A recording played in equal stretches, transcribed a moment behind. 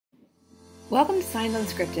Welcome to Signs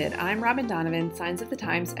Unscripted. I'm Robin Donovan, Signs of the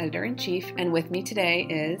Times Editor-in-Chief, and with me today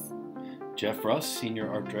is... Jeff Russ,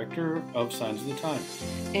 Senior Art Director of Signs of the Times.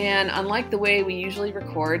 And unlike the way we usually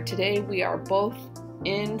record, today we are both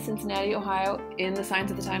in Cincinnati, Ohio, in the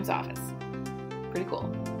Signs of the Times office. Pretty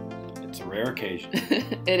cool. It's a rare occasion.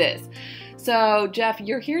 It is. So, Jeff,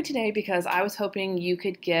 you're here today because I was hoping you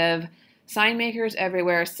could give sign makers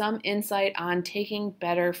everywhere some insight on taking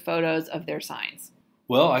better photos of their signs.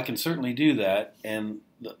 Well, I can certainly do that. And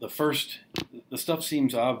the stuff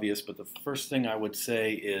seems obvious, but the first thing I would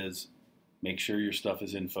say is make sure your stuff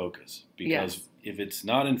is in focus. Because if it's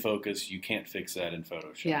not in focus, you can't fix that in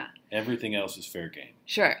Photoshop. Yeah. Everything else is fair game.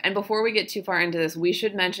 Sure. And before we get too far into this, we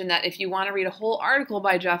should mention that if you want to read a whole article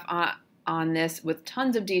by Jeff on this with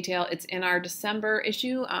tons of detail, it's in our December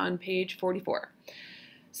issue on page 44.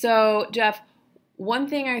 So, Jeff, one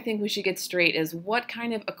thing I think we should get straight is what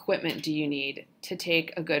kind of equipment do you need to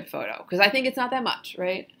take a good photo? Because I think it's not that much,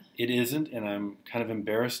 right? It isn't, and I'm kind of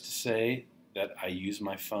embarrassed to say that I use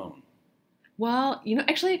my phone. Well,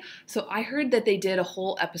 actually, so I heard that they did a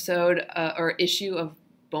whole episode or issue of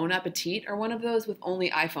Bon Appetit or one of those with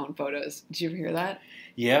only iPhone photos. Did you ever hear that?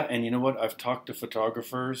 Yeah, and you know what? I've talked to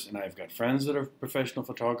photographers, and I've got friends that are professional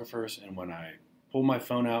photographers, and when I pull my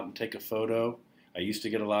phone out and take a photo, I used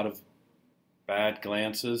to get a lot of bad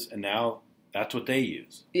glances, and now that's what they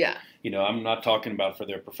use. Yeah. I'm not talking about for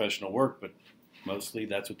their professional work, but mostly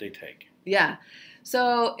that's what they take. Yeah.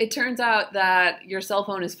 So it turns out that your cell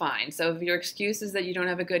phone is fine. So if your excuse is that you don't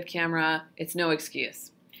have a good camera, it's no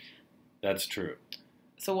excuse. That's true.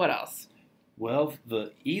 So what else? Well,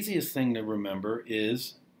 the easiest thing to remember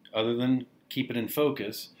is, other than keep it in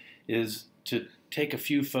focus, is to take a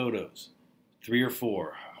few photos, 3 or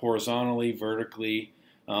 4, horizontally, vertically.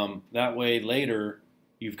 That way later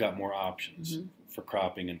you've got more options for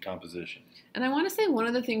cropping and composition. And I want to say one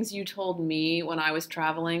of the things you told me when I was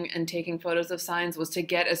traveling and taking photos of signs was to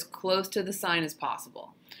get as close to the sign as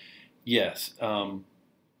possible. Yes.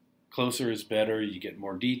 Closer is better. You get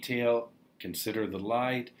more detail. Consider the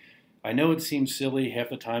light. I know it seems silly.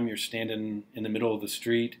 Half the time you're standing in the middle of the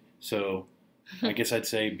street. So I guess I'd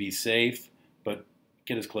say be safe, but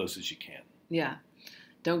get as close as you can. Yeah.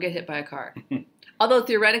 Don't get hit by a car. Although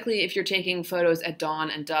theoretically, if you're taking photos at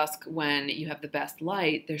dawn and dusk when you have the best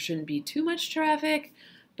light, there shouldn't be too much traffic,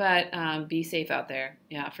 but be safe out there.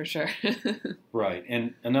 Yeah, for sure. Right.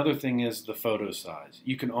 And another thing is the photo size.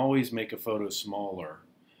 You can always make a photo smaller,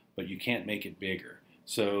 but you can't make it bigger.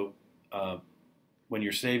 So when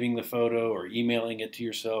you're saving the photo or emailing it to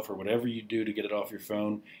yourself or whatever you do to get it off your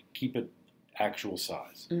phone, keep it actual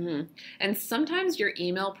size. Mm-hmm. And sometimes your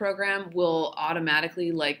email program will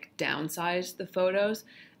automatically downsize the photos.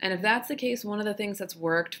 And if that's the case, one of the things that's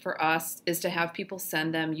worked for us is to have people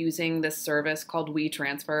send them using this service called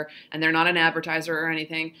WeTransfer. And they're not an advertiser or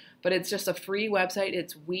anything, but it's just a free website.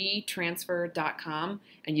 It's wetransfer.com,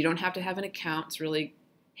 and you don't have to have an account. It's really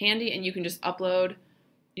handy, and you can just upload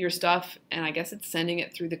your stuff, and I guess it's sending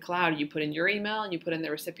it through the cloud. You put in your email and you put in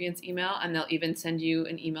the recipient's email, and they'll even send you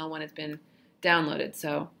an email when it's been downloaded.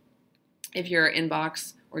 So if your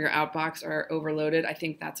inbox or your outbox are overloaded, I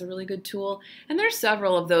think that's a really good tool. And there's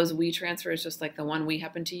several of those WeTransfers, just like the one we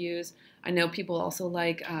happen to use. I know people also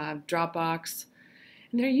like Dropbox.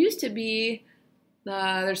 And there used to be,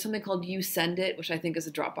 there's something called YouSendIt, which I think is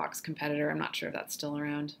a Dropbox competitor. I'm not sure if that's still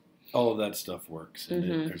around. All of that stuff works,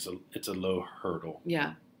 and it's a low hurdle.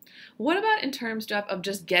 Yeah. What about in terms, Jeff, of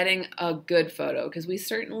just getting a good photo? Because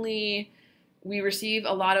we receive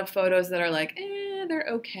a lot of photos that are they're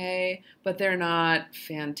okay, but they're not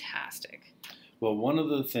fantastic. Well, one of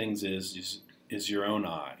the things is your own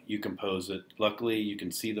eye. You compose it. Luckily, you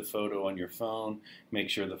can see the photo on your phone. Make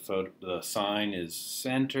sure the sign is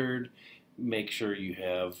centered. Make sure you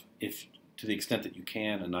have, to the extent that you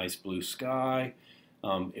can, a nice blue sky.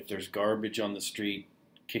 If there's garbage on the street,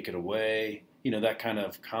 kick it away. That kind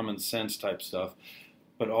of common sense type stuff.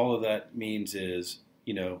 But all of that means is,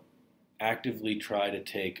 actively try to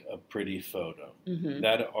take a pretty photo. Mm-hmm.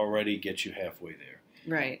 That already gets you halfway there.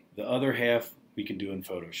 Right. The other half we can do in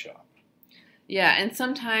Photoshop. Yeah, and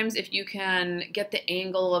sometimes if you can get the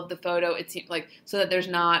angle of the photo, it seems so that there's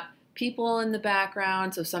not people in the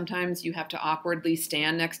background. So sometimes you have to awkwardly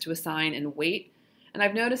stand next to a sign and wait. And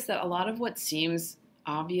I've noticed that a lot of what seems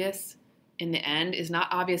obvious in the end is not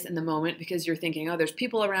obvious in the moment because you're thinking, oh, there's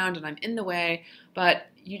people around and I'm in the way. But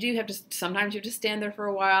sometimes you have to stand there for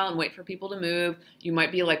a while and wait for people to move. You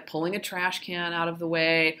might be pulling a trash can out of the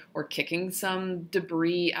way or kicking some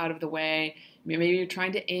debris out of the way. Maybe you're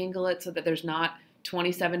trying to angle it so that there's not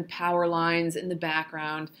 27 power lines in the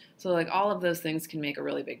background. So all of those things can make a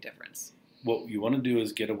really big difference. what you want to do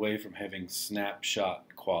is get away from having snapshot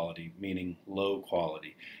quality, meaning low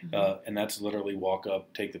quality. And that's literally walk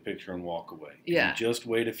up, take the picture, and walk away. Yeah. If you just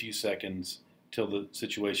wait a few seconds till the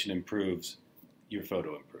situation improves, your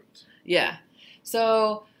photo improves. Yeah.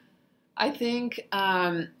 So I think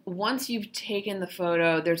once you've taken the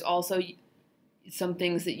photo, there's also some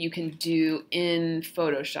things that you can do in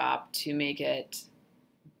Photoshop to make it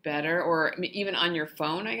better, or even on your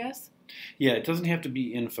phone, I guess. Yeah, it doesn't have to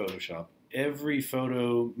be in Photoshop. Every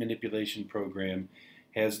photo manipulation program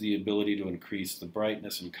has the ability to increase the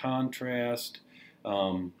brightness and contrast,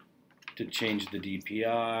 to change the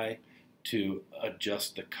DPI, to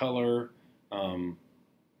adjust the color,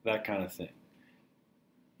 that kind of thing.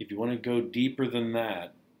 If you want to go deeper than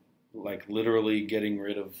that, like literally getting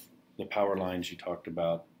rid of the power lines you talked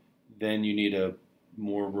about, then you need a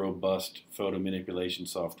more robust photo manipulation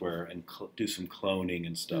software and do some cloning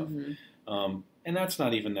and stuff. And that's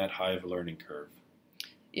not even that high of a learning curve.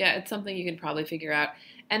 Yeah, it's something you can probably figure out.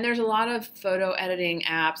 And there's a lot of photo editing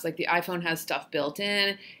apps, like the iPhone has stuff built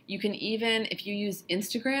in. You can even, if you use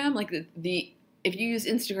Instagram, like if you use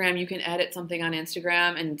Instagram, you can edit something on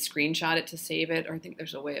Instagram and screenshot it to save it, or I think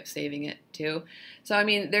there's a way of saving it too. So I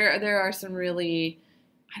mean, there are some really,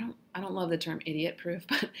 I don't love the term idiot proof,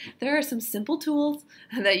 but there are some simple tools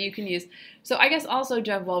that you can use. So I guess also,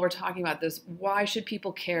 Jeff, while we're talking about this, why should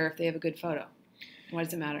people care if they have a good photo? Why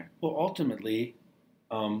does it matter? Well, ultimately,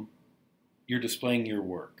 you're displaying your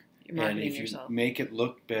work. You're marketing and if yourself. You make it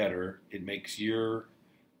look better, it makes to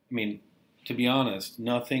be honest,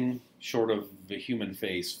 nothing short of the human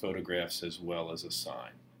face photographs as well as a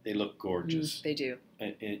sign. They look gorgeous. They do.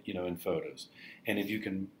 In photos. And if you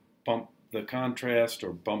can bump the contrast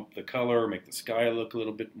or bump the color, make the sky look a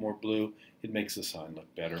little bit more blue, it makes the sign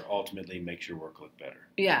look better. Ultimately, makes your work look better.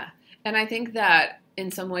 Yeah. And I think that in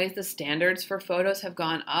some ways the standards for photos have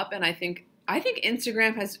gone up, and I think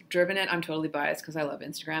Instagram has driven it. I'm totally biased because I love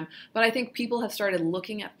Instagram, but I think people have started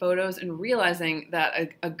looking at photos and realizing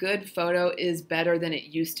that a good photo is better than it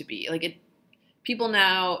used to be. People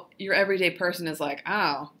now, your everyday person is like,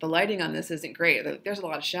 oh, the lighting on this isn't great. There's a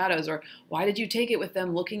lot of shadows, or why did you take it with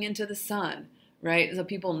them looking into the sun, right? So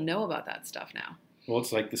people know about that stuff now. Well,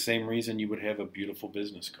 it's like the same reason you would have a beautiful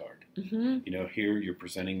business card. Here you're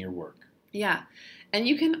presenting your work. Yeah. And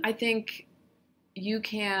I think you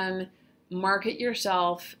can market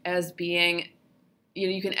yourself as being,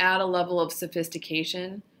 you can add a level of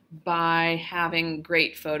sophistication by having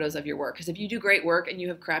great photos of your work. Because if you do great work and you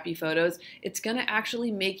have crappy photos, it's going to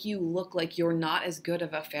actually make you look like you're not as good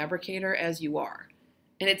of a fabricator as you are.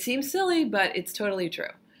 And it seems silly, but it's totally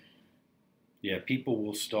true. Yeah, people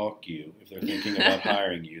will stalk you if they're thinking about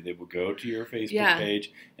hiring you. They will go to your Facebook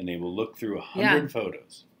page and they will look through 100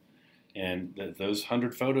 photos. And those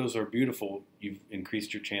 100 photos are beautiful. You've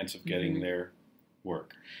increased your chance of getting their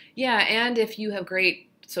work. Yeah, and if you have great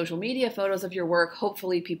social media photos of your work,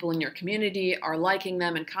 hopefully people in your community are liking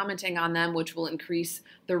them and commenting on them, which will increase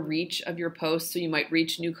the reach of your posts. So you might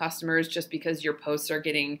reach new customers just because your posts are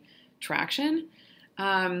getting traction.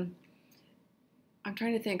 I'm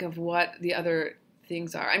trying to think of what the other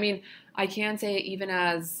things are. I mean, I can say even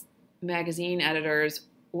as magazine editors,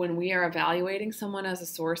 when we are evaluating someone as a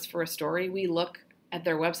source for a story, we look at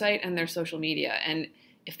their website and their social media. And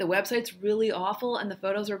if the website's really awful and the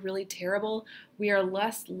photos are really terrible, we are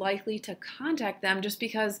less likely to contact them just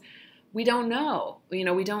because we don't know.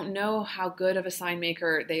 We don't know how good of a sign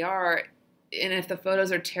maker they are. And if the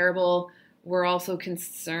photos are terrible, we're also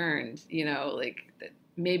concerned, that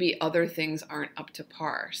maybe other things aren't up to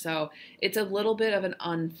par. So it's a little bit of an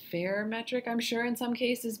unfair metric, I'm sure, in some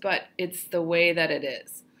cases, but it's the way that it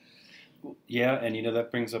is. Yeah, and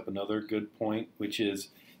that brings up another good point, which is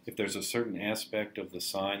if there's a certain aspect of the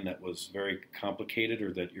sign that was very complicated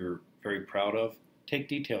or that you're very proud of, take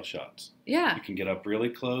detail shots. Yeah. You can get up really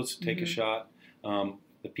close, take a shot.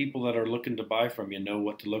 The people that are looking to buy from you know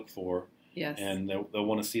what to look for. Yes. And they'll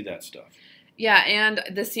want to see that stuff. Yeah, and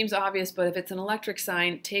this seems obvious, but if it's an electric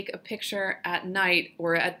sign, take a picture at night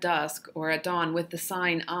or at dusk or at dawn with the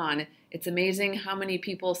sign on. It's amazing how many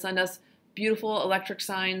people send us beautiful electric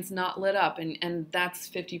signs not lit up, and that's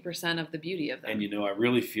 50% of the beauty of them. And I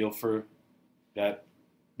really feel for that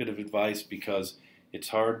bit of advice because it's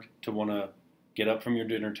hard to want to get up from your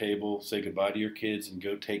dinner table, say goodbye to your kids, and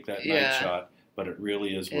go take that night shot. But it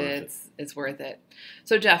really is worth it. It's worth it.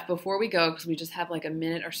 So Jeff, before we go, because we just have like a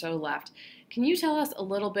minute or so left, can you tell us a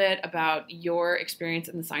little bit about your experience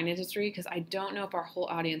in the sign industry? Because I don't know if our whole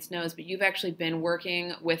audience knows, but you've actually been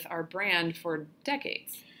working with our brand for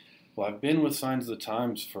decades. Well, I've been with Signs of the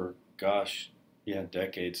Times for,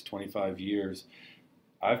 decades, 25 years.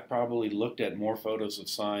 I've probably looked at more photos of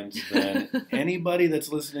signs than anybody that's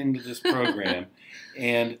listening to this program.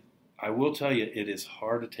 And I will tell you, it is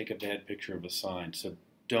hard to take a bad picture of a sign. So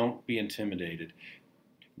don't be intimidated.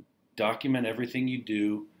 Document everything you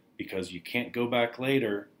do, because you can't go back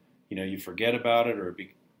later. You forget about it, or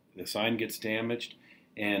the sign gets damaged.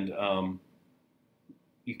 And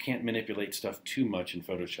you can't manipulate stuff too much in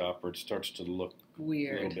Photoshop, or it starts to look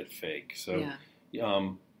weird, a little bit fake. So,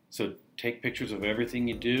 so take pictures of everything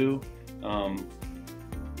you do.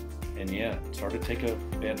 And yeah, it's hard to take a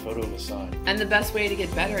bad photo of a sign. And the best way to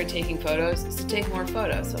get better at taking photos is to take more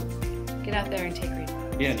photos. So get out there and take great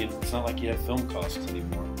photos. Yeah, it's not like you have film costs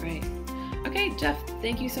anymore. Right. Okay, Jeff,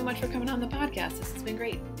 thank you so much for coming on the podcast. This has been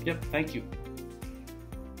great. Yep, thank you.